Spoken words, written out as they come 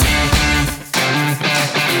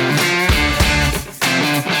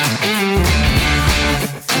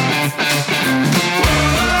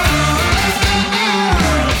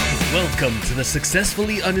to the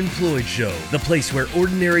Successfully Unemployed Show, the place where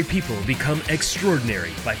ordinary people become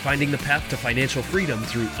extraordinary by finding the path to financial freedom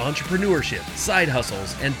through entrepreneurship, side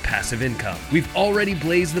hustles, and passive income. We've already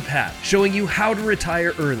blazed the path, showing you how to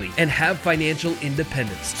retire early and have financial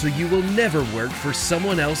independence so you will never work for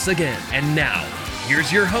someone else again. And now,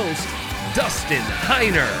 here's your host, Dustin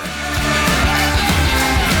Heiner.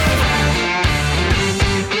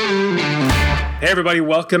 Hey everybody,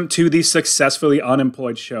 welcome to the Successfully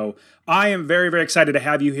Unemployed Show. I am very, very excited to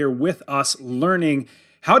have you here with us learning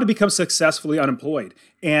how to become successfully unemployed.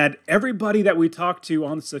 And everybody that we talk to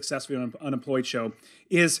on the Successfully Unemployed Show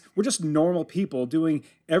we're just normal people doing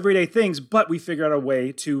everyday things, but we figure out a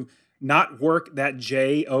way to not work that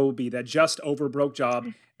job, that just over broke job,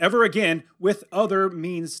 ever again with other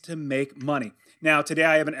means to make money. Now, today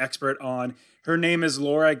I have an expert on. Her name is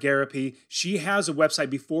Laura Garapi. She has a website,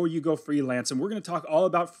 Before You Go Freelance, and we're going to talk all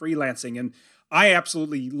about freelancing. And I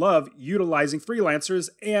absolutely love utilizing freelancers,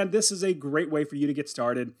 and this is a great way for you to get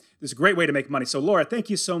started. This is a great way to make money. So, Laura, thank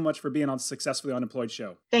you so much for being on the Successfully Unemployed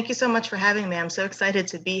Show. Thank you so much for having me. I'm so excited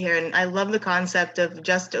to be here, and I love the concept of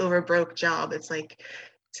just over broke job. It's like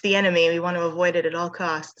it's the enemy. We want to avoid it at all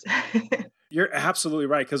costs. You're absolutely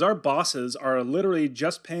right, because our bosses are literally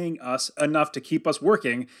just paying us enough to keep us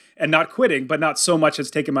working and not quitting, but not so much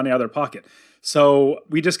as taking money out of their pocket. So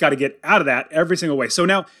we just got to get out of that every single way. So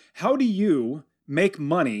now, how do you make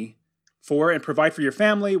money for and provide for your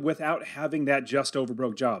family without having that just over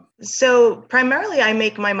broke job? So primarily I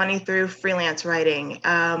make my money through freelance writing.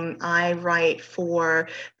 I write for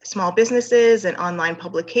small businesses and online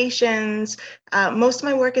publications. Most of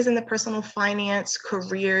my work is in the personal finance,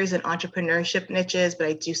 careers, and entrepreneurship niches, but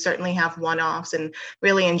I do certainly have one-offs and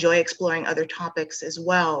really enjoy exploring other topics as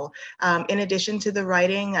well. In addition to the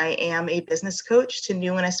writing, I am a business coach to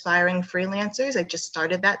new and aspiring freelancers. I just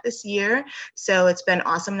started that this year, so it's been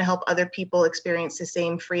awesome to help other people experience the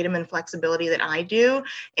same freedom and flexibility that I do,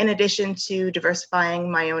 in addition to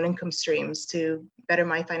diversifying my own income streams to better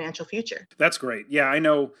my financial future. That's great. Yeah, I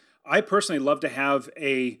know. I personally love to have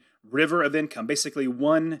a river of income, basically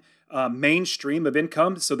one main stream of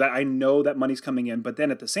income so that I know that money's coming in. But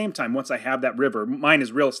then at the same time, once I have that river, mine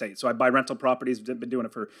is real estate. So I buy rental properties, been doing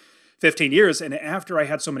it for 15 years. And after I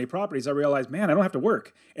had so many properties, I realized, man, I don't have to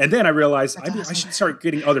work. And then I realized I should start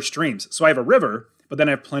getting other streams. So I have a river, but then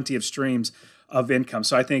I have plenty of streams of income.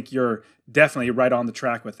 So I think you're definitely right on the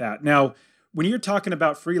track with that. Now, when you're talking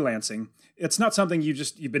about freelancing, it's not something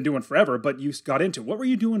you've been doing forever, but you got into. What were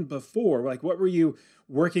you doing before? Like, what were you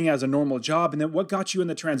working as a normal job? And then what got you in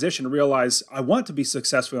the transition to realize I want to be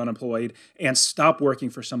successfully unemployed and stop working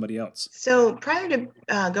for somebody else? So prior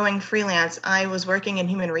to going freelance, I was working in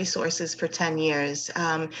human resources for 10 years.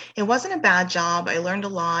 It wasn't a bad job. I learned a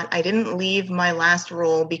lot. I didn't leave my last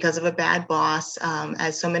role because of a bad boss,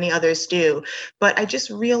 as so many others do. But I just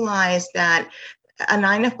realized that a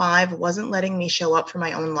 9-to-5 wasn't letting me show up for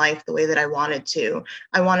my own life the way that I wanted to.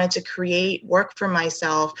 I wanted to create work for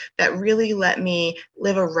myself that really let me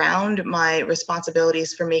live around my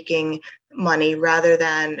responsibilities for making money rather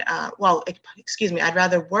than, I'd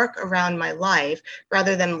rather work around my life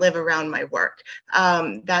rather than live around my work.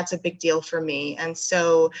 That's a big deal for me. And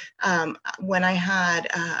so when I had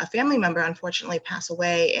a family member unfortunately pass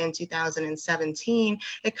away in 2017,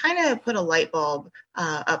 it kind of put a light bulb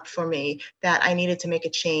up for me that I needed to make a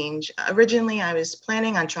change. Originally, I was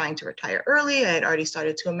planning on trying to retire early. I had already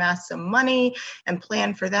started to amass some money and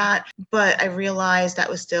plan for that, but I realized that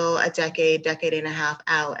was still a decade and a half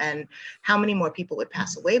out. And how many more people would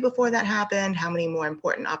pass away before that happened? How many more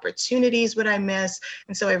important opportunities would I miss?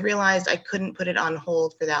 And so I realized I couldn't put it on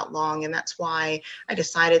hold for that long. And that's why I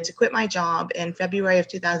decided to quit my job in February of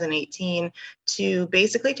 2018 to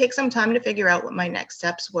basically take some time to figure out what my next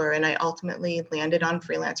steps were. And I ultimately landed on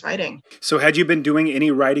freelance writing. So had you been doing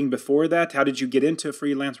any writing before that? How did you get into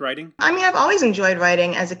freelance writing? I mean, I've always enjoyed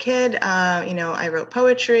writing. As a kid, I wrote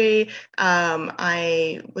poetry.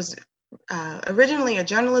 I was originally a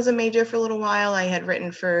journalism major for a little while. I had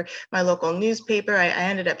written for my local newspaper. I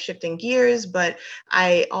ended up shifting gears, but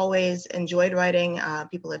I always enjoyed writing.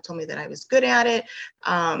 People have told me that I was good at it.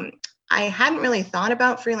 I hadn't really thought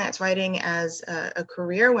about freelance writing as a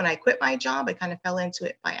career when I quit my job. I kind of fell into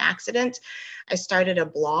it by accident. I started a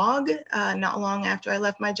blog not long after I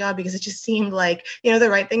left my job because it just seemed like, the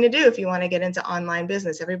right thing to do if you want to get into online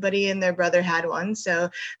business. Everybody and their brother had one. So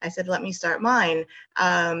I said, let me start mine.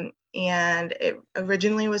 And it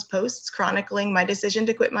originally was posts chronicling my decision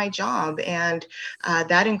to quit my job. And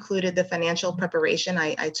that included the financial preparation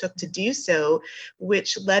I took to do so,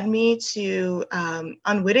 which led me to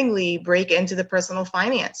unwittingly break into the personal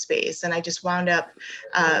finance space. And I just wound up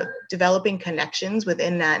developing connections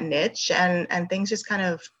within that niche, and things just kind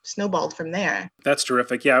of snowballed from there. That's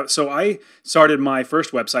terrific. Yeah. So I started my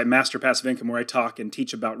first website, Master Passive Income, where I talk and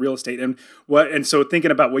teach about real estate. And so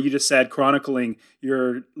thinking about what you just said, chronicling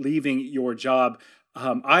your leaving your job,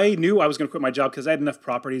 I knew I was going to quit my job because I had enough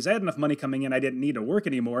properties. I had enough money coming in. I didn't need to work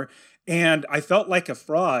anymore. And I felt like a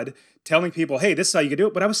fraud telling people, hey, this is how you can do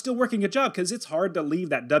it. But I was still working a job because it's hard to leave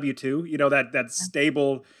that W-2, that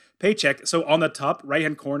stable paycheck. So on the top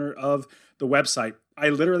right-hand corner of the website, I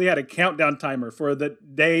literally had a countdown timer for the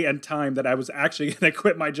day and time that I was actually going to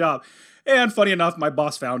quit my job. And funny enough, my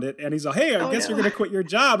boss found it, and he's like, "Hey, I guess you're going to quit your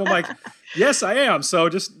job." I'm like, "Yes, I am." So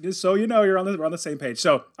just so you know, we're on the same page.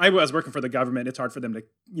 So I was working for the government. It's hard for them to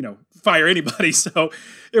fire anybody. So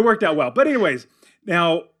it worked out well. But anyways,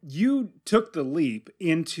 now you took the leap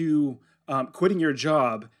into quitting your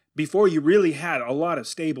job before you really had a lot of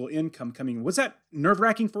stable income coming in. Was that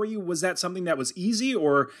nerve-wracking for you? Was that something that was easy,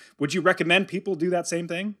 or would you recommend people do that same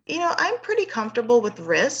thing? I'm pretty comfortable with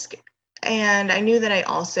risk. And I knew that I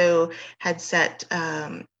also had set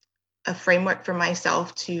a framework for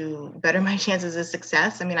myself to better my chances of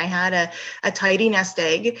success. I mean, I had a tidy nest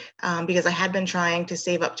egg because I had been trying to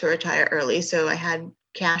save up to retire early. So I had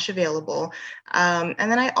cash available.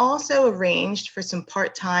 And then I also arranged for some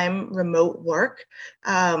part-time remote work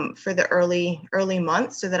for the early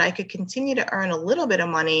months so that I could continue to earn a little bit of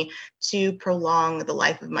money to prolong the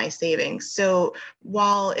life of my savings. So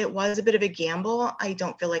while it was a bit of a gamble, I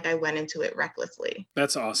don't feel like I went into it recklessly.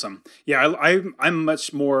 That's awesome. Yeah, I'm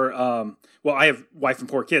much more, I have wife and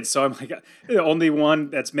 4 kids, so I'm like the only one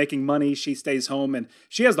that's making money. She stays home, and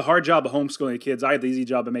she has the hard job of homeschooling the kids. I have the easy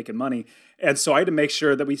job of making money. And so I had to make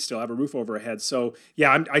sure that we still have a roof over our heads. So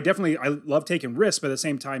yeah, I love taking risks, but at the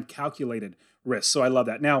same time, calculated risks. So I love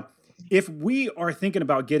that. Now, if we are thinking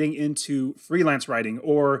about getting into freelance writing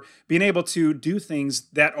or being able to do things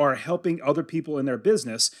that are helping other people in their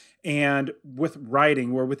business, and with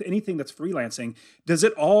writing or with anything that's freelancing, does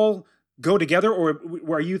it all go together? Or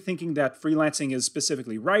are you thinking that freelancing is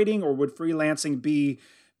specifically writing, or would freelancing be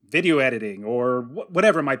video editing or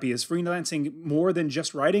whatever it might be? Is freelancing more than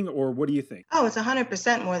just writing, or what do you think? Oh, it's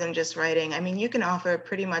 100% more than just writing. I mean, you can offer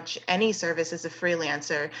pretty much any service as a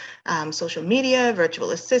freelancer, social media,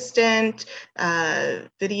 virtual assistant,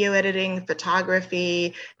 video editing,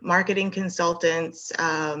 photography, marketing consultants,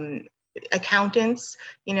 accountants.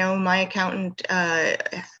 My accountant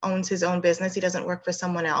owns his own business. He doesn't work for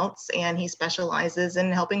someone else, and he specializes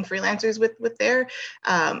in helping freelancers with their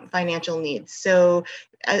financial needs. So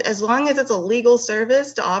as long as it's a legal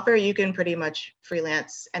service to offer, you can pretty much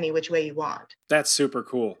freelance any which way you want. That's super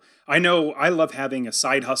cool. I know I love having a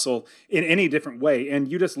side hustle in any different way.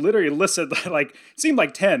 And you just literally listed seemed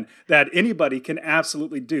like 10 that anybody can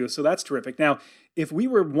absolutely do. So that's terrific. Now, if we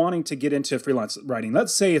were wanting to get into freelance writing,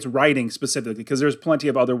 let's say it's writing specifically, because there's plenty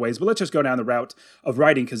of other ways, but let's just go down the route of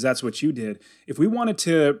writing because that's what you did. If we wanted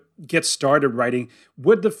to get started writing,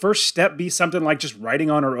 would the first step be something like just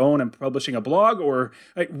writing on our own and publishing a blog? Or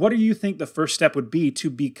what do you think the first step would be to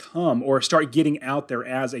become or start getting out there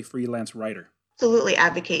as a freelance writer? Absolutely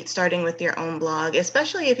advocate starting with your own blog,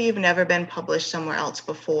 especially if you've never been published somewhere else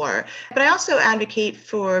before. But I also advocate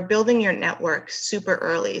for building your network super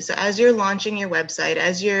early. So as you're launching your website,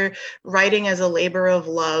 as you're writing as a labor of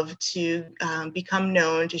love to become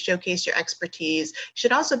known, to showcase your expertise, you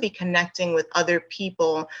should also be connecting with other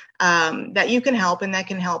people that you can help and that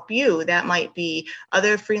can help you. That might be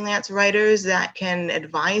other freelance writers that can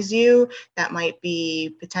advise you. That might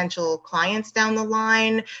be potential clients down the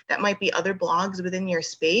line. That might be other blogs within your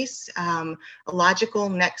space. A logical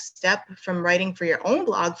next step from writing for your own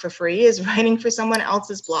blog for free is writing for someone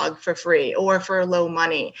else's blog for free or for low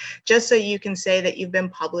money, just so you can say that you've been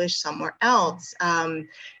published somewhere else.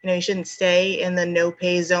 You shouldn't stay in the no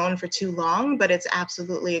pay zone for too long, but it's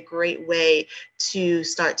absolutely a great way to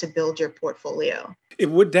start to build your portfolio.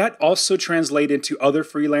 Would that also translate into other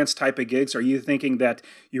freelance type of gigs? Are you thinking that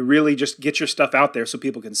you really just get your stuff out there so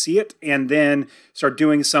people can see it and then start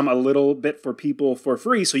doing a little bit for people for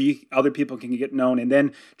free so other people can get known and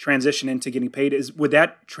then transition into getting paid? Would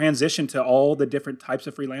that transition to all the different types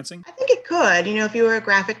of freelancing? I think it could. If you were a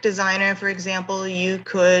graphic designer, for example, you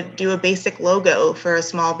could do a basic logo for a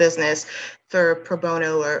small business for pro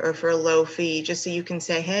bono or for a low fee, just so you can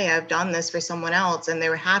say, hey, I've done this for someone else and they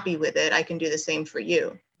were happy with it. I can do the same for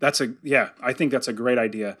you. I think that's a great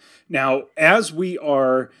idea. Now, as we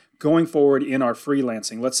are going forward in our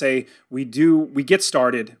freelancing, let's say we get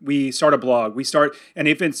started, we start a blog, and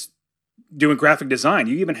if it's doing graphic design,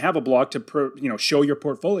 you even have a blog to show your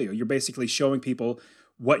portfolio. You're basically showing people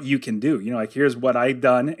what you can do. Like, here's what I've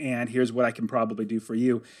done and here's what I can probably do for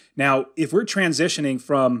you. Now, if we're transitioning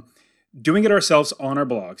from doing it ourselves on our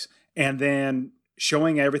blogs and then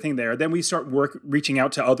showing everything there, then we start reaching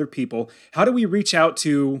out to other people. How do we reach out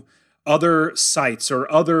to other sites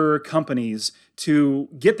or other companies to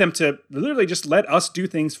get them to literally just let us do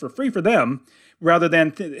things for free for them, rather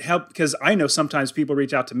than help? Because I know sometimes people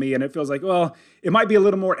reach out to me and it feels like, well, it might be a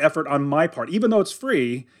little more effort on my part. Even though it's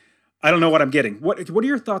free, I don't know what I'm getting. What are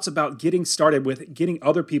your thoughts about getting started with getting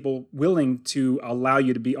other people willing to allow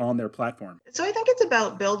you to be on their platform? So I think it's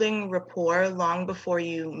about building rapport long before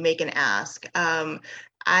you make an ask.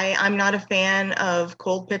 I'm not a fan of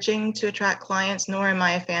cold pitching to attract clients, nor am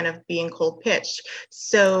I a fan of being cold pitched.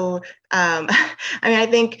 So, I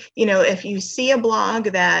think, if you see a blog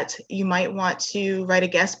that you might want to write a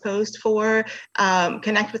guest post for,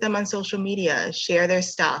 connect with them on social media, share their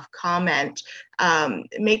stuff, comment,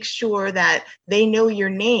 make sure that they know your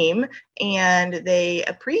name and they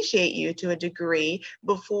appreciate you to a degree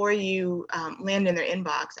before you land in their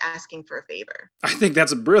inbox asking for a favor. I think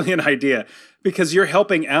that's a brilliant idea, because you're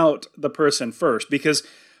helping out the person first. Because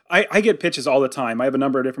I get pitches all the time. I have a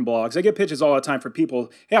number of different blogs. I get pitches all the time for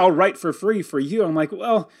people. Hey, I'll write for free for you. I'm like,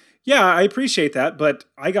 well, yeah, I appreciate that, but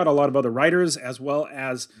I got a lot of other writers, as well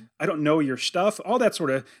as I don't know your stuff, all that sort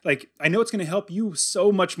of, like, I know it's going to help you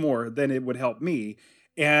so much more than it would help me.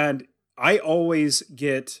 And I always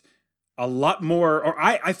get a lot more, or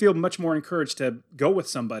I feel much more encouraged to go with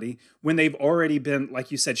somebody when they've already been,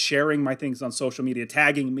 like you said, sharing my things on social media,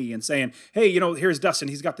 tagging me and saying, hey, here's Dustin.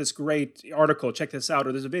 He's got this great article. Check this out.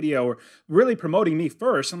 Or there's a video, or really promoting me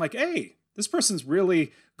first. I'm like, hey, this person's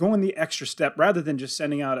really going the extra step, rather than just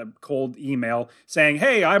sending out a cold email saying,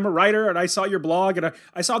 hey, I'm a writer and I saw your blog and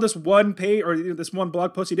I saw this one page or this one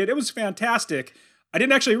blog post you did. It was fantastic. I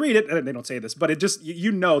didn't actually read it. They don't say this, but it just, they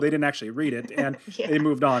didn't actually read it, and yeah. They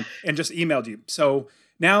moved on and just emailed you. So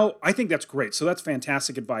now I think that's great. So that's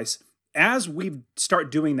fantastic advice. As we start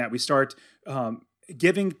doing that, we start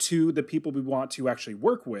giving to the people we want to actually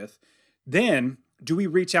work with. Then do we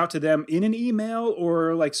reach out to them in an email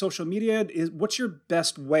or like social media? What's your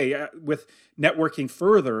best way with networking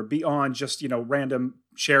further beyond just, random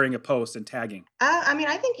sharing a post and tagging?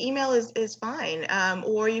 I think email is fine,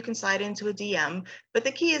 or you can slide into a DM. But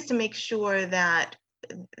the key is to make sure that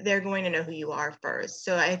they're going to know who you are first.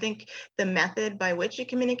 So I think the method by which you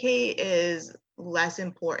communicate is less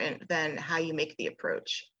important than how you make the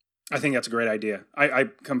approach. I think that's a great idea. I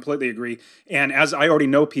completely agree. And as I already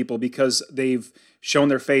know people because they've shown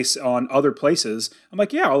their face on other places, I'm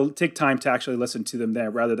like, yeah, I'll take time to actually listen to them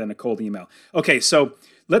there rather than a cold email. Okay, so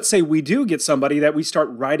let's say we do get somebody that we start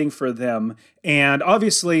writing for them, and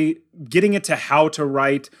obviously getting into how to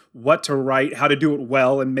write, what to write, how to do it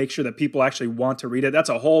well, and make sure that people actually want to read it. That's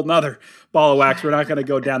a whole nother ball of wax. We're not going to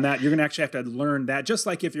go down that. You're going to actually have to learn that. Just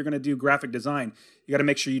like if you're going to do graphic design, you got to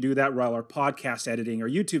make sure you do that while, or podcast editing or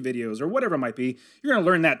YouTube videos or whatever it might be. You're going to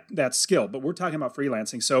learn that skill, but we're talking about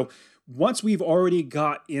freelancing. So once we've already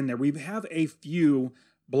got in there, we have a few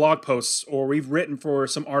blog posts or we've written for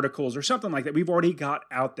some articles or something like that, we've already got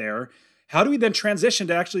out there. How do we then transition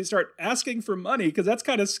to actually start asking for money? Because that's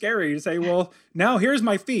kind of scary to say, well, now here's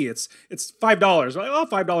my fee. It's $5. Well,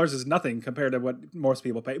 $5 is nothing compared to what most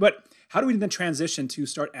people pay. But how do we then transition to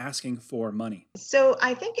start asking for money? So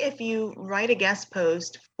I think if you write a guest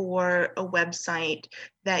post for a website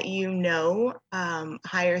that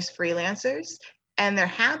hires freelancers and they're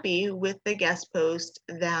happy with the guest post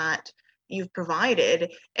that you've provided,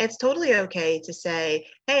 it's totally okay to say,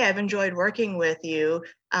 hey, I've enjoyed working with you.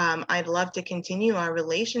 I'd love to continue our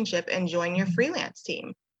relationship and join your freelance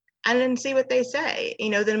team, and then see what they say.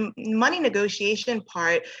 The money negotiation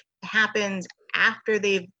part happens after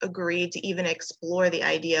they've agreed to even explore the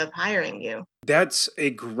idea of hiring you. That's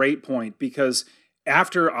a great point, because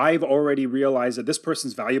after I've already realized that this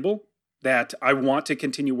person's valuable, that I want to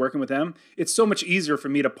continue working with them, it's so much easier for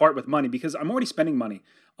me to part with money because I'm already spending money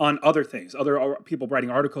on other things, other people writing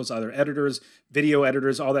articles, other editors, video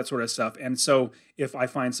editors, all that sort of stuff. And so if I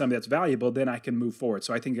find something that's valuable, then I can move forward.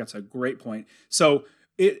 So I think that's a great point. So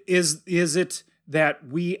is it that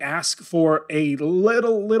we ask for a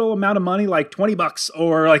little amount of money, like $20,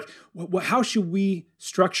 or like, how should we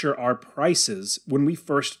structure our prices when we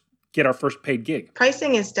get our first paid gig?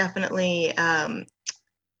 Pricing is definitely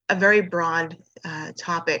a very broad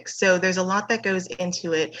topics. So there's a lot that goes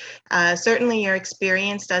into it. Certainly your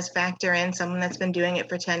experience does factor in. Someone that's been doing it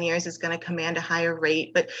for 10 years is going to command a higher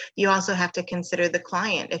rate, but you also have to consider the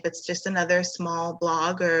client. If it's just another small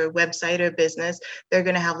blog or website or business, they're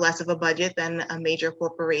going to have less of a budget than a major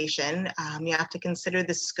corporation. You have to consider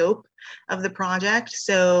the scope of the project.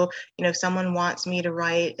 So, if someone wants me to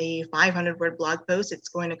write a 500-word blog post, it's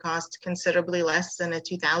going to cost considerably less than a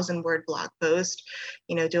 2,000-word blog post.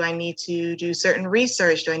 Do I need to do certain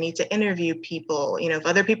research? Do I need to interview people? If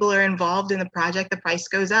other people are involved in the project, the price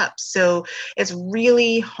goes up. So it's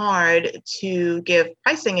really hard to give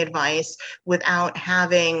pricing advice without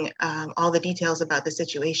having all the details about the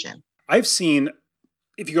situation. I've seen,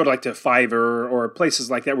 if you go to Fiverr or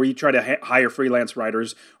places like that where you try to hire freelance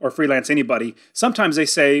writers or freelance anybody, sometimes they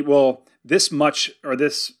say, well, this much or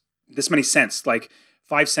this many cents, like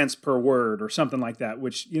 5 cents per word or something like that,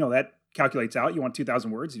 which, that calculates out. You want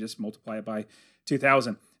 2,000 words, you just multiply it by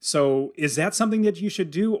 2,000. So is that something that you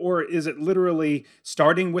should do, or is it literally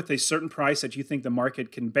starting with a certain price that you think the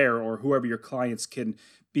market can bear or whoever your clients can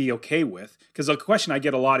be okay with? Because the question I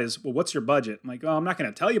get a lot is, well, what's your budget? I'm like, oh, I'm not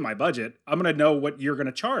going to tell you my budget. I'm going to know what you're going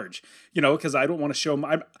to charge, because I don't want to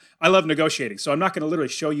show I love negotiating. So I'm not going to literally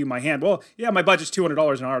show you my hand. Well, yeah, my budget's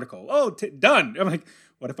 $200 an article. Oh, done. I'm like,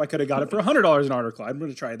 what if I could have got it for $100 an article? I'm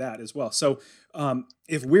going to try that as well. So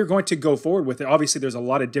if we're going to go forward with it, obviously there's a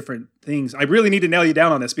lot of different things. I really need to nail you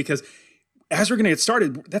down on this, because as we're going to get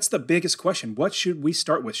started, that's the biggest question. What should we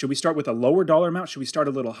start with? Should we start with a lower dollar amount? Should we start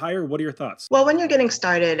a little higher? What are your thoughts? Well, when you're getting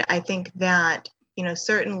started, I think that,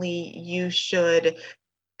 certainly you should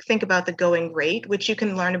think about the going rate, which you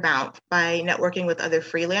can learn about by networking with other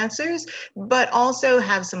freelancers, but also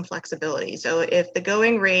have some flexibility. So if the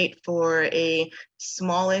going rate for a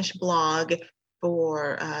smallish blog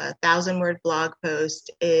for a 1,000-word blog post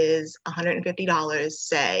is $150,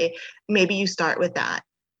 say, maybe you start with that.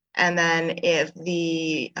 And then if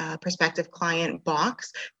the prospective client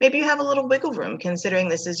balks, maybe you have a little wiggle room considering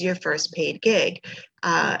this is your first paid gig.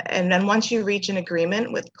 And then once you reach an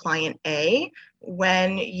agreement with client A,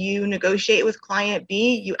 when you negotiate with client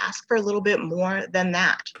B, you ask for a little bit more than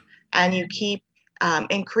that. And you keep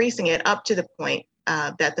increasing it up to the point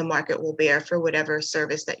that the market will bear for whatever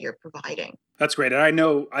service that you're providing. That's great. And I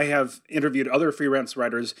know I have interviewed other freelance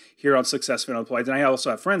writers here on Successfully Unemployed, and I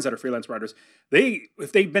also have friends that are freelance writers.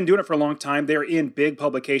 If they've been doing it for a long time, they're in big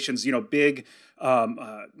publications, big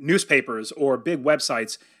newspapers or big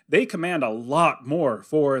websites. They command a lot more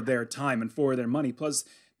for their time and for their money. Plus,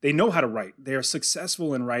 they know how to write. They are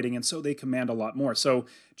successful in writing, and so they command a lot more. So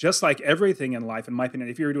just like everything in life, in my opinion,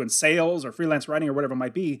 if you're doing sales or freelance writing or whatever it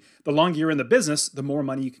might be, the longer you're in the business, the more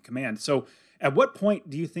money you can command. So at what point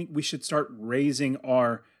do you think we should start raising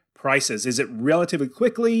our prices? Is it relatively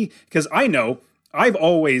quickly? Because I know I've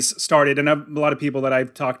always started, and a lot of people that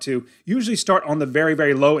I've talked to usually start on the very,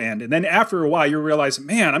 very low end. And then after a while, you realize,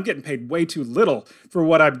 man, I'm getting paid way too little for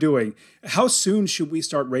what I'm doing. How soon should we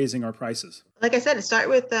start raising our prices? Like I said, start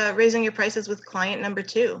with raising your prices with client number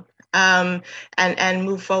 2. And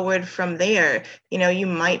move forward from there. You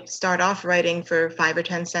might start off writing for 5 or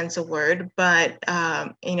 10 cents a word, but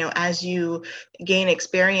as you gain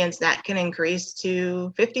experience, that can increase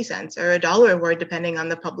to 50 cents or $1 a word, depending on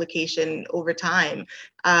the publication over time.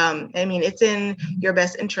 It's in your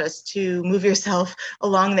best interest to move yourself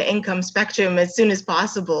along the income spectrum as soon as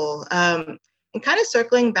possible. And kind of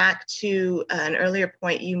circling back to an earlier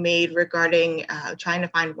point you made regarding trying to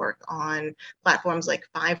find work on platforms like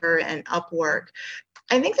Fiverr and Upwork,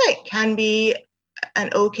 I think that can be an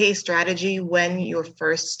okay strategy when you're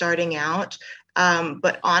first starting out.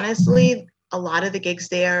 But honestly, a lot of the gigs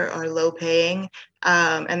there are low paying,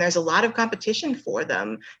 and there's a lot of competition for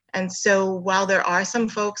them. And so while there are some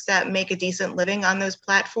folks that make a decent living on those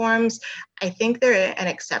platforms, I think they're an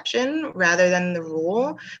exception rather than the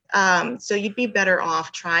rule. So you'd be better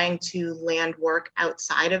off trying to land work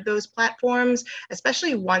outside of those platforms,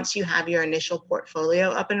 especially once you have your initial portfolio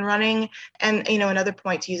up and running. And, another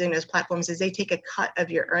point to using those platforms is they take a cut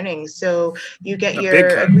of your earnings. So you get your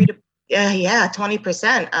agreed to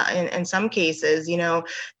 20% in some cases.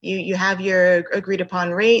 You have your agreed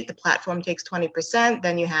upon rate, the platform takes 20%,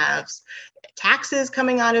 then you have taxes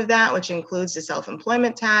coming out of that, which includes the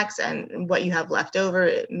self-employment tax, and what you have left over,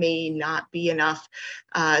 it may not be enough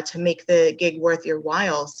to make the gig worth your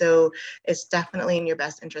while. So it's definitely in your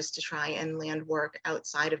best interest to try and land work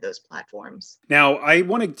outside of those platforms. Now, I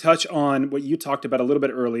want to touch on what you talked about a little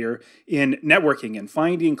bit earlier in networking and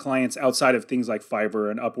finding clients outside of things like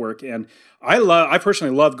Fiverr and Upwork. And I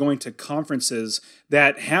personally love going to conferences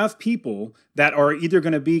that have people that are either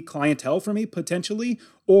going to be clientele for me potentially,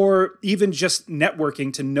 or even just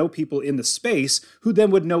networking to know people in the space who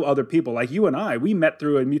then would know other people. Like you and I, we met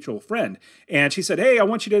through a mutual friend, and she said, "Hey, I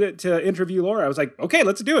want you to interview Laura." I was like, "Okay,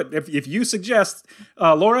 let's do it. If you suggest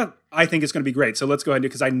Laura, I think it's going to be great. So let's go ahead and do it,"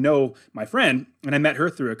 because I know my friend and I met her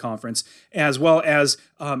through a conference, as well as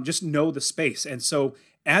just know the space. And so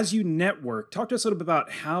as you network, talk to us a little bit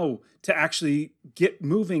about how to actually get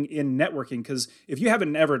moving in networking. Because if you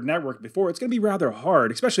haven't ever networked before, it's going to be rather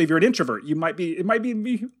hard, especially if you're an introvert. It might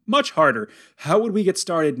be much harder. How would we get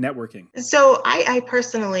started networking? So I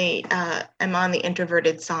personally am on the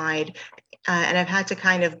introverted side. And I've had to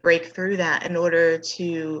kind of break through that in order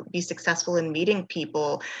to be successful in meeting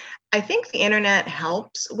people. I think the internet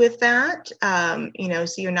helps with that. So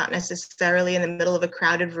you're not necessarily in the middle of a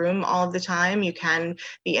crowded room all of the time. You can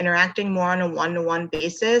be interacting more on a one-to-one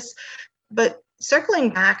basis. But circling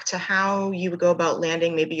back to how you would go about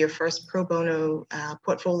landing maybe your first pro bono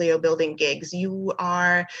portfolio building gigs, you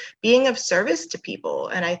are being of service to people.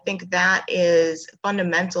 And I think that is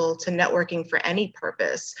fundamental to networking for any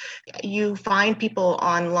purpose. You find people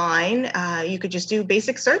online. You could just do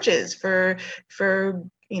basic searches for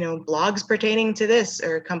blogs pertaining to this,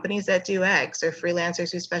 or companies that do X, or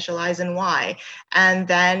freelancers who specialize in Y. And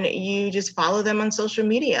then you just follow them on social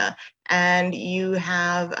media and you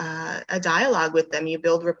have a dialogue with them. You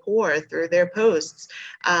build rapport through their posts.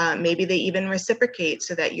 Maybe they even reciprocate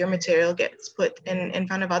so that your material gets put in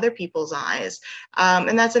front of other people's eyes.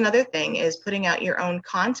 And that's another thing, is putting out your own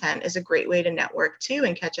content is a great way to network too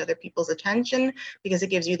and catch other people's attention, because it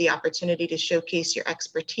gives you the opportunity to showcase your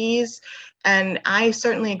expertise. And I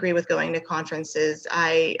certainly agree with going to conferences.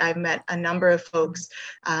 I've met a number of folks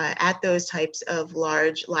at those types of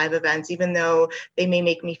large live events. Even though they may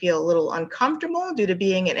make me feel a little uncomfortable due to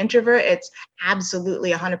being an introvert, it's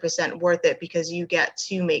absolutely 100% worth it, because you get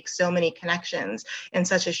to make so many connections in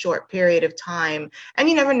such a short period of time. And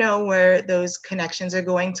you never know where those connections are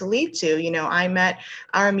going to lead to. I met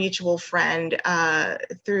our mutual friend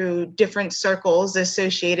through different circles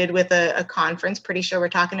associated with a conference. Pretty sure we're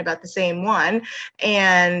talking about the same one.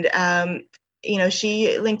 And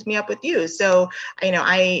she linked me up with you. So,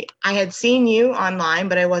 I had seen you online,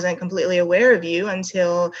 but I wasn't completely aware of you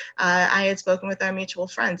until I had spoken with our mutual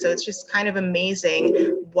friend. So it's just kind of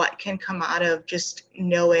amazing what can come out of just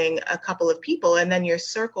knowing a couple of people, and then your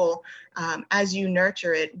circle, as you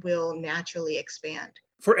nurture it, will naturally expand.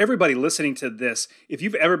 For everybody listening to this, if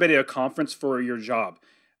you've ever been at a conference for your job,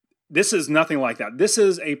 this is nothing like that. This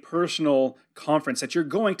is a personal conference that you're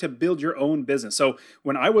going to build your own business. So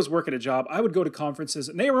when I was working a job, I would go to conferences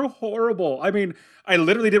and they were horrible. I mean, I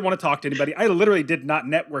literally didn't want to talk to anybody. I literally did not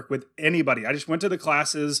network with anybody. I just went to the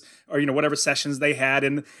classes or, whatever sessions they had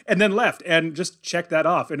and then left and just checked that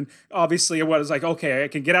off. And obviously it was like, okay, I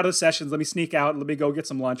can get out of the sessions. Let me sneak out. Let me go get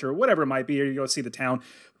some lunch or whatever it might be, or you go see the town.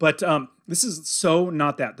 But this is so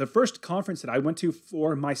not that. The first conference that I went to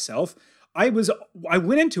for myself, I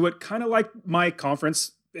went into it kind of like my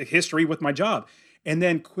conference history with my job. And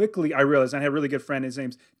then quickly I realized, I had a really good friend, his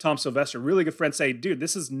name's Tom Sylvester, really good friend, say, dude,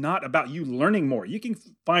 this is not about you learning more. You can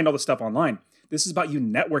find all the stuff online. This is about you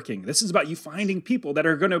networking. This is about you finding people that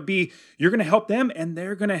are going to be, you're going to help them and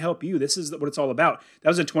they're going to help you. This is what it's all about. That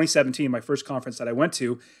was in 2017, my first conference that I went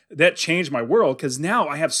to. That changed my world, because now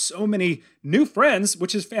I have so many new friends,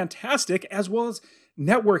 which is fantastic, as well as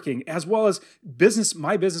networking, as well as business.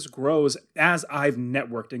 My business grows as I've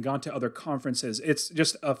networked and gone to other conferences. It's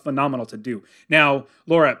just phenomenal to do. Now,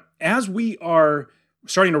 Laura, as we are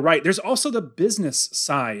starting to write, there's also the business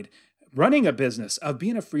side, running a business, of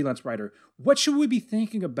being a freelance writer. What should we be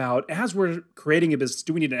thinking about as we're creating a business?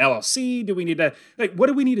 Do we need an LLC? Do we need what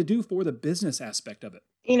do we need to do for the business aspect of it?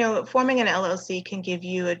 Forming an LLC can give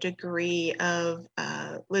you a degree of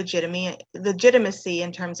legitimacy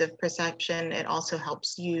in terms of perception. It also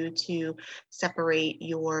helps you to separate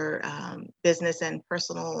your business and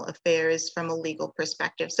personal affairs from a legal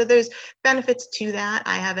perspective. So there's benefits to that.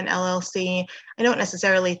 I have an LLC. I don't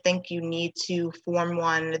necessarily think you need to form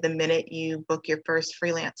one the minute you book your first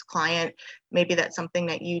freelance client. Maybe that's something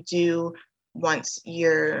that you do once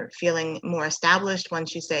you're feeling more established,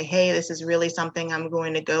 once you say, hey, this is really something I'm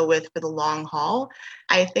going to go with for the long haul.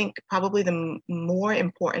 I think probably the more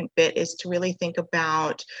important bit is to really think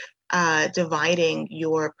about dividing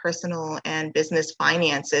your personal and business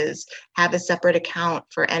finances. Have a separate account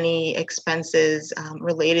for any expenses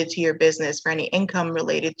related to your business, for any income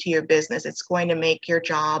related to your business. It's going to make your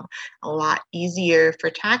job a lot easier for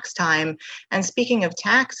tax time. And speaking of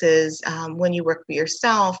taxes, when you work for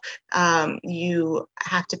yourself, you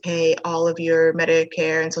have to pay all of your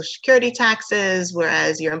Medicare and Social Security taxes,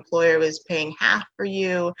 whereas your employer was paying half for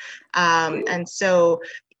you. And so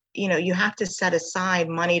you have to set aside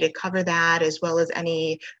money to cover that, as well as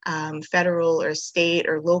any federal or state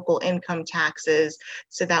or local income taxes.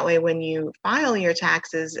 So that way, when you file your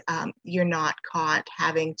taxes, you're not caught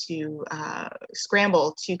having to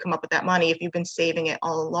scramble to come up with that money if you've been saving it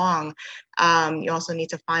all along. You also need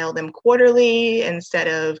to file them quarterly instead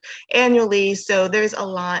of annually. So there's a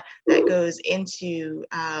lot that goes into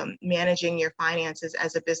managing your finances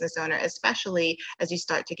as a business owner, especially as you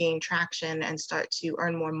start to gain traction and start to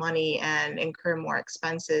earn more money and incur more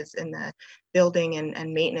expenses in the building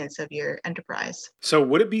and maintenance of your enterprise. So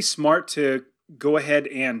would it be smart to go ahead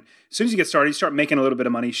and as soon as you get started, you start making a little bit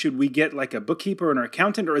of money, should we get like a bookkeeper or an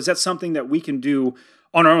accountant, or is that something that we can do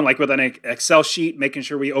on our own, like with an Excel sheet, making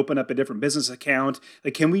sure we open up a different business account?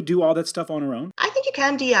 Like, can we do all that stuff on our own? I think you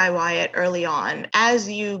can DIY it early on. As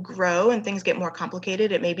you grow and things get more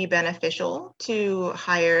complicated, it may be beneficial to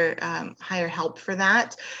hire help for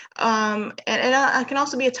that. And it can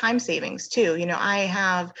also be a time savings too. I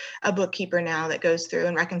have a bookkeeper now that goes through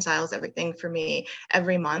and reconciles everything for me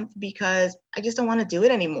every month because I just don't want to do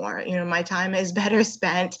it anymore. My time is better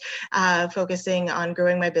spent focusing on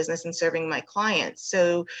growing my business and serving my clients.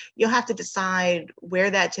 So you'll have to decide where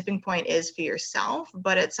that tipping point is for yourself.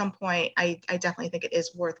 But at some point, I definitely think it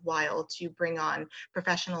is worthwhile to bring on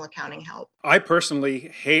professional accounting help. I personally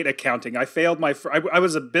hate accounting. I failed I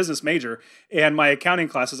was a business major, and my accounting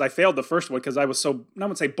classes, I failed the first one because I was so, I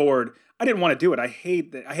would say bored. I didn't want to do it. I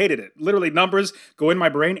hated it. Literally, numbers go in my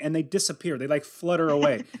brain and they disappear. They like flutter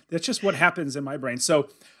away. That's just what happens in my brain. So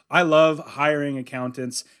I love hiring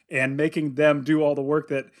accountants and making them do all the work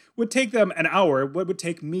that would take them an hour, what would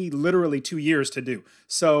take me literally 2 years to do.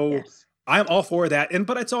 So yes. I'm all for that.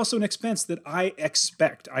 But it's also an expense that I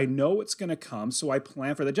expect. I know it's going to come, so I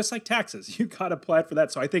plan for that. Just like taxes, you got to plan for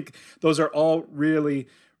that. So I think those are all really,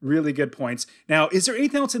 really good points. Now, is there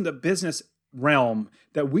anything else in the business realm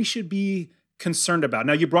that we should be concerned about?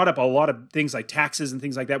 Now, you brought up a lot of things like taxes and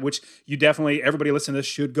things like that, which you definitely, everybody listening to this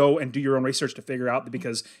should go and do your own research to figure out,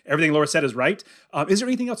 because everything Laura said is right. Is there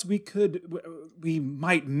anything else we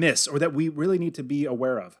might miss or that we really need to be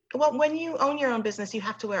aware of? Well, when you own your own business, you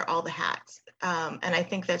have to wear all the hats. And I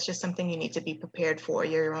think that's just something you need to be prepared for.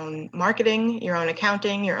 Your own marketing, your own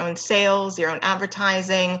accounting, your own sales, your own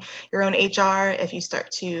advertising, your own HR. If you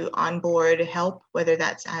start to onboard help, whether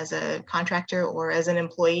that's as a contractor or as an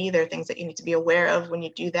employee, there are things that you need to be aware of when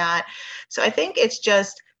you do that. So I think it's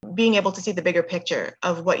just being able to see the bigger picture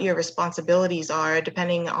of what your responsibilities are,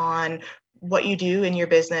 depending on what you do in your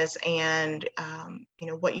business and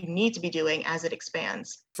what you need to be doing as it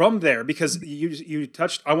expands. From there, because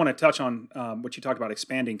I want to touch on what you talked about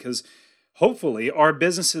expanding, because hopefully our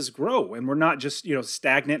businesses grow and we're not just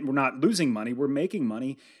stagnant, we're not losing money, we're making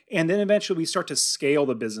money, and then eventually we start to scale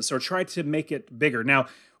the business or try to make it bigger. Now,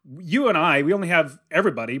 you and I, we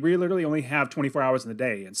literally only have 24 hours in the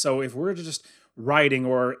day, and so if we're just writing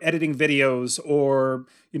or editing videos or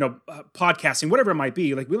podcasting, whatever it might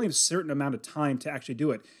be, like we only have a certain amount of time to actually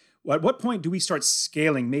do it. At what point do we start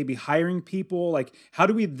scaling, maybe hiring people? Like, how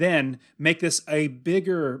do we then make this a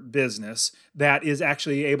bigger business that is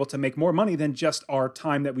actually able to make more money than just our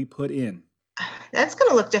time that we put in? That's going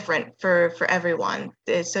to look different for everyone.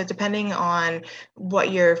 So depending on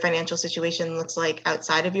what your financial situation looks like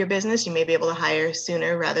outside of your business, you may be able to hire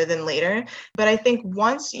sooner rather than later. But I think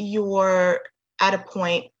once you're at a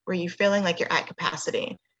point where you're feeling like you're at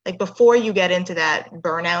capacity, like before you get into that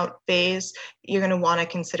burnout phase, you're going to want to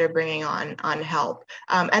consider bringing on help.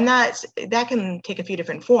 And that can take a few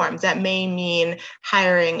different forms. That may mean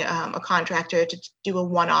hiring a contractor to do a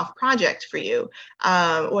one-off project for you,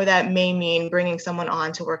 or that may mean bringing someone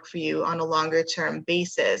on to work for you on a longer-term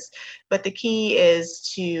basis. But the key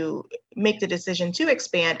is to make the decision to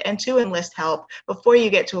expand and to enlist help before you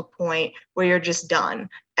get to a point where you're just done.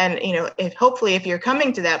 And if you're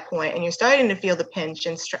coming to that point and you're starting to feel the pinch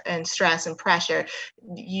and stress and pressure,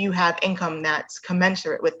 you have income that's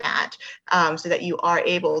commensurate with that, so that you are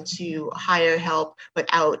able to hire help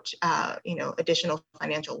without additional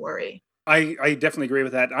financial worry. I definitely agree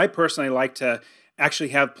with that. I personally like to actually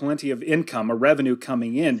have plenty of income or revenue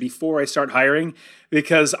coming in before I start hiring,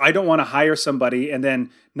 because I don't want to hire somebody and then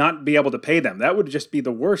not be able to pay them. That would just be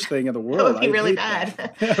the worst thing in the world. That would be really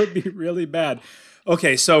bad. That would be really bad.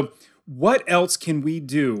 Okay, so what else can we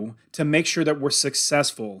do to make sure that we're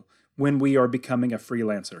successful when we are becoming a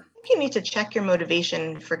freelancer? You need to check your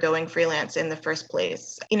motivation for going freelance in the first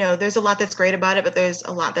place. There's a lot that's great about it, but there's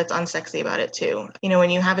a lot that's unsexy about it too.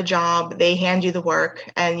 When you have a job, they hand you the work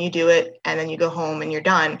and you do it and then you go home and you're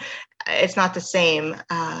done. it's not the same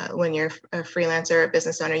when you're a freelancer or a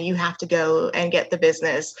business owner. You have to go and get the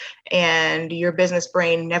business, and your business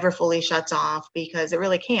brain never fully shuts off because it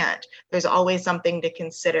really can't. There's always something to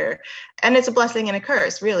consider. And it's a blessing and a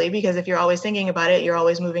curse, really, because if you're always thinking about it, you're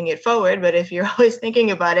always moving it forward. But if you're always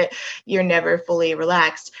thinking about it, you're never fully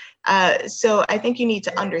relaxed. So I think you need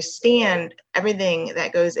to understand everything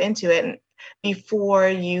that goes into it before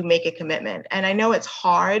you make a commitment. And I know it's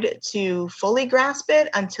hard to fully grasp it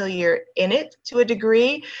until you're in it to a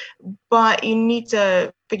degree, but you need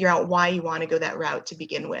to figure out why you want to go that route to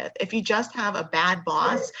begin with. If you just have a bad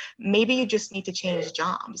boss, maybe you just need to change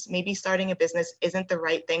jobs. Maybe starting a business isn't the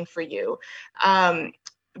right thing for you.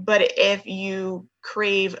 But if you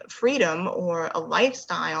crave freedom or a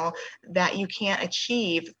lifestyle that you can't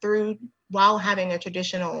achieve through while having a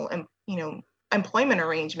traditional, employment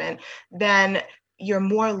arrangement, then you're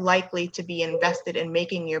more likely to be invested in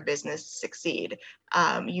making your business succeed.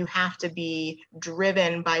 You have to be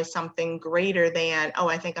driven by something greater than,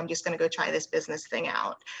 I think I'm just going to go try this business thing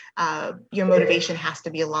out. Your motivation has to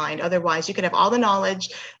be aligned. Otherwise, you could have all the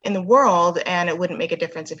knowledge in the world and it wouldn't make a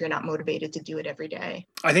difference if you're not motivated to do it every day.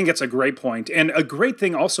 I think that's a great point. And a great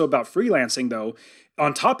thing also about freelancing, though,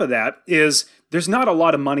 on top of that, is there's not a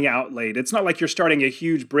lot of money outlaid. It's not like you're starting a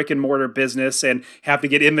huge brick and mortar business and have to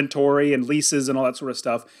get inventory and leases and all that sort of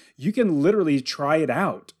stuff. You can literally try it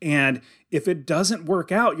out. And if it doesn't work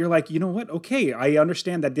out, you're like, you know what? Okay, I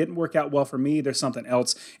understand that didn't work out well for me. There's something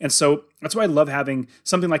else. And so that's why I love having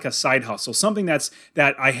something like a side hustle, something that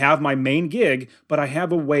I have my main gig, but I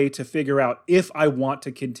have a way to figure out if I want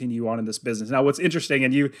to continue on in this business. Now, what's interesting,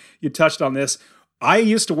 and you touched on this, I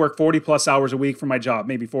used to work 40 plus hours a week for my job,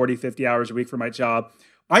 maybe 40, 50 hours a week for my job.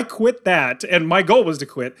 I quit that, and my goal was to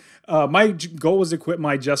quit. My goal was to quit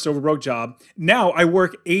my just over broke job. Now I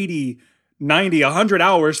work 80, 90, 100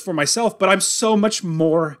 hours for myself, but I'm so much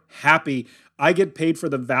more happy. I get paid for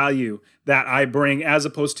the value that I bring as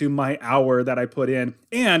opposed to my hour that I put in.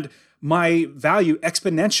 And my value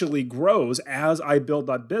exponentially grows as I build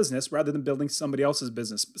that business rather than building somebody else's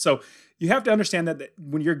business. So you have to understand that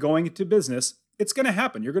when you're going into business, it's going to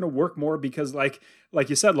happen. You're going to work more because like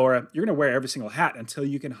you said, Laura, you're going to wear every single hat until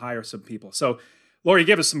you can hire some people. So Laura, you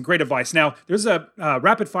gave us some great advice. Now, there's a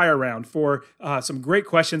rapid fire round for some great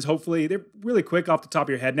questions. Hopefully, they're really quick off the top of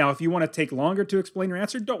your head. Now, if you want to take longer to explain your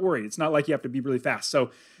answer, don't worry. It's not like you have to be really fast. So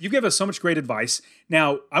you give us so much great advice.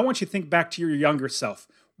 Now, I want you to think back to your younger self.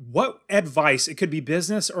 What advice, it could be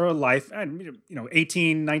business or a life, and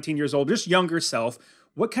 18, 19 years old, just younger self,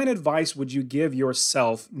 what kind of advice would you give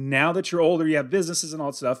yourself now that you're older, you have businesses and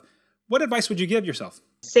all that stuff? What advice would you give yourself?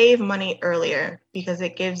 Save money earlier because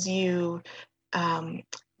it gives you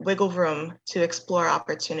wiggle room to explore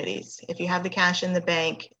opportunities. If you have the cash in the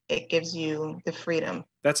bank, it gives you the freedom.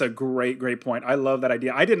 That's a great, great point. I love that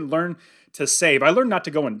idea. I didn't learn to save. I learned not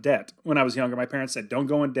to go in debt when I was younger. My parents said, don't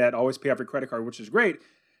go in debt, always pay off your credit card, which is great.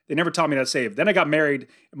 They never taught me how to save. Then I got married.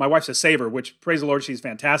 My wife's a saver, which, praise the Lord, she's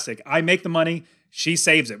fantastic. I make the money. She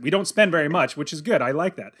saves it. We don't spend very much, which is good. I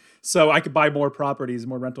like that. So I could buy more properties,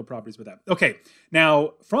 more rental properties with that. Okay.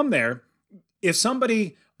 Now, from there, if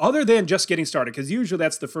somebody, other than just getting started, because usually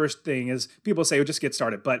that's the first thing is people say, just get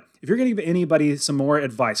started. But if you're going to give anybody some more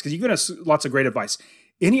advice, because you've given us lots of great advice,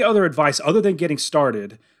 any other advice other than getting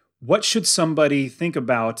started, what should somebody think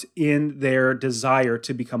about in their desire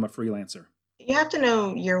to become a freelancer? You have to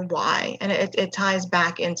know your why, and it ties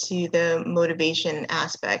back into the motivation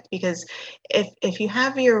aspect, because if you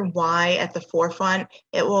have your why at the forefront,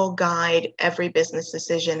 it will guide every business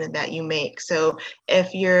decision that you make. So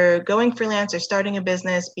if you're going freelance or starting a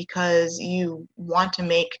business because you want to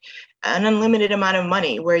make an unlimited amount of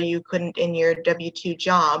money where you couldn't in your W-2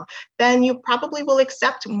 job, then you probably will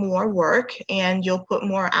accept more work and you'll put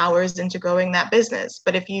more hours into growing that business.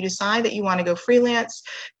 But if you decide that you want to go freelance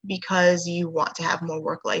because you want to have more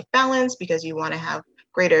work-life balance, because you want to have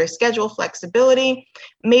greater schedule flexibility,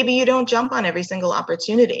 maybe you don't jump on every single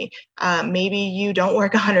opportunity. Maybe you don't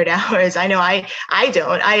work 100 hours. I know I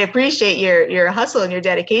don't. I appreciate your hustle and your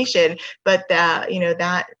dedication, but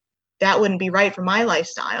that wouldn't be right for my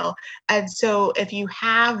lifestyle. And so if you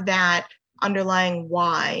have that underlying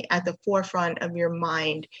why at the forefront of your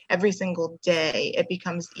mind every single day, it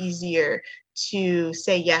becomes easier to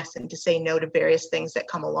say yes and to say no to various things that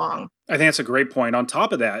come along. I think that's a great point. On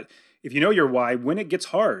top of that, if you know your why, when it gets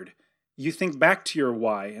hard, you think back to your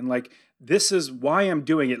why and like, this is why I'm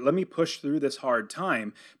doing it. Let me push through this hard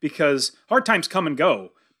time, because hard times come and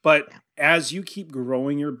go. But as you keep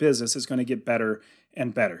growing your business, it's going to get better.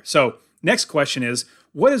 and better. So next question is,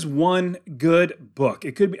 what is one good book?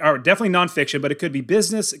 It could be, or definitely nonfiction, but it could be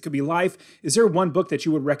business, it could be life. Is there one book that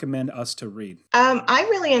you would recommend us to read? I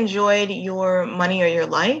really enjoyed Your Money or Your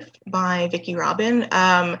Life by Vicki Robin.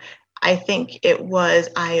 I think it was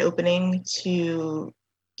eye-opening to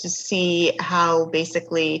see how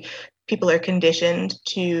basically people are conditioned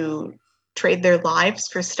to trade their lives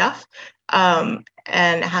for stuff,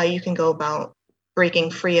 and how you can go about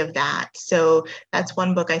breaking free of that. So that's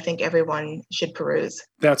one book I think everyone should peruse.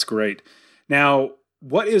 That's great. Now,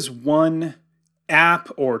 what is one app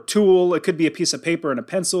or tool, it could be a piece of paper and a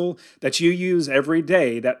pencil, that you use every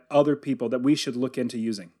day that we should look into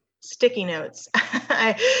using? Sticky notes.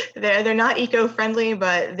 They're not eco-friendly,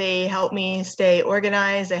 but they help me stay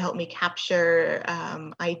organized. They help me capture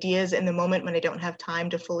ideas in the moment when I don't have time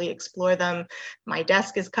to fully explore them. My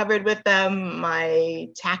desk is covered with them. My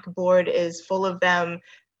tack board is full of them.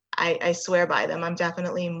 I swear by them. I'm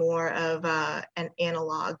definitely more of an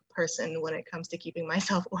analog person when it comes to keeping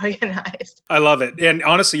myself organized. I love it. And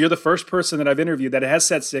honestly, you're the first person that I've interviewed that has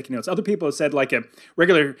said sticky notes. Other people have said like a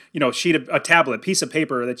regular, sheet of a tablet, piece of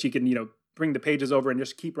paper that you can, bring the pages over and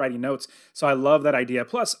just keep writing notes. So I love that idea.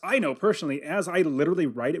 Plus, I know personally, as I literally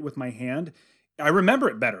write it with my hand, I remember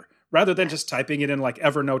it better rather than just typing it in like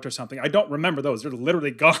Evernote or something. I don't remember those. They're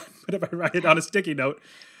literally gone. But if I write it on a sticky note,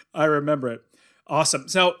 I remember it. Awesome.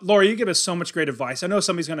 So, Laura, you give us so much great advice. I know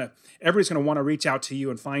everybody's going to want to reach out to you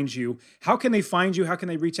and find you. How can they find you? How can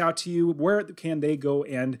they reach out to you? Where can they go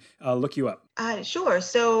and look you up? Sure.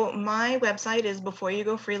 So my website is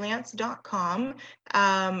beforeyougofreelance.com.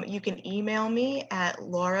 You can email me at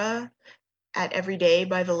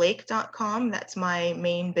laura@everydaybythelake.com. That's my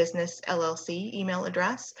main business LLC email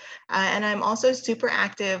address. And I'm also super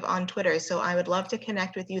active on Twitter, so I would love to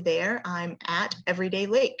connect with you there. I'm at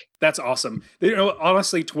EverydayLake. That's awesome.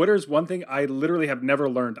 Honestly, Twitter is one thing I literally have never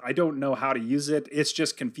learned. I don't know how to use it. It's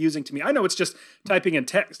just confusing to me. I know it's just typing in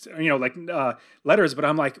text, letters, but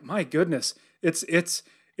I'm like, my goodness, it's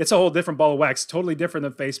a whole different ball of wax, totally different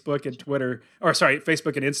than Facebook and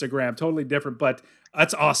Facebook and Instagram, totally different, but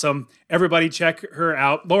that's awesome. Everybody check her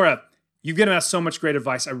out. Laura, you've given us so much great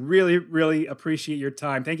advice. I really, really appreciate your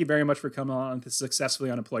time. Thank you very much for coming on the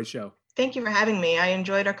Successfully Unemployed show. Thank you for having me. I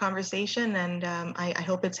enjoyed our conversation, and I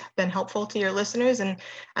hope it's been helpful to your listeners, and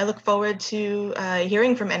I look forward to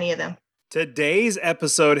hearing from any of them. Today's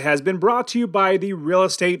episode has been brought to you by the Real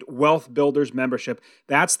Estate Wealth Builders membership.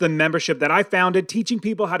 That's the membership that I founded, teaching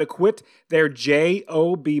people how to quit their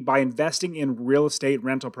JOB by investing in real estate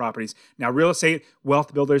rental properties. Now, Real Estate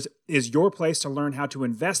Wealth Builders is your place to learn how to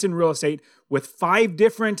invest in real estate with 5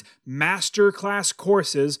 different masterclass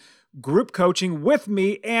courses, group coaching with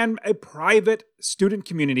me, and a private student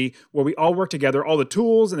community where we all work together, all the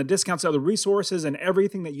tools and the discounts, all the resources and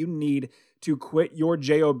everything that you need to quit your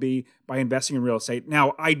JOB by investing in real estate.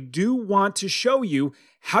 Now, I do want to show you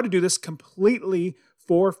how to do this completely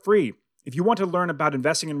for free. If you want to learn about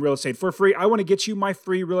investing in real estate for free, I want to get you my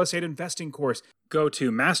free real estate investing course. Go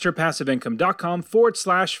to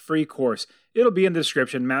masterpassiveincome.com/free course. It'll be in the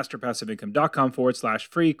description,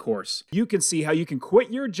 masterpassiveincome.com/free course. You can see how you can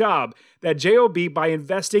quit your job, that JOB, by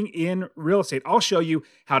investing in real estate. I'll show you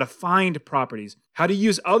how to find properties, how to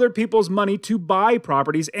use other people's money to buy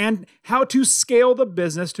properties, and how to scale the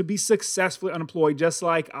business to be successfully unemployed, just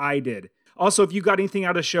like I did. Also, if you got anything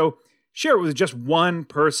out of the show, share it with just one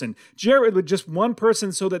person. Share it with just one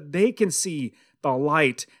person so that they can see the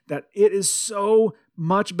light, that it is so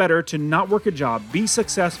much better to not work a job, be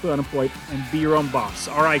successfully unemployed, and be your own boss.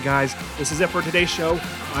 All right, guys, this is it for today's show.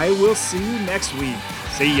 I will see you next week.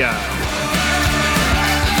 See ya.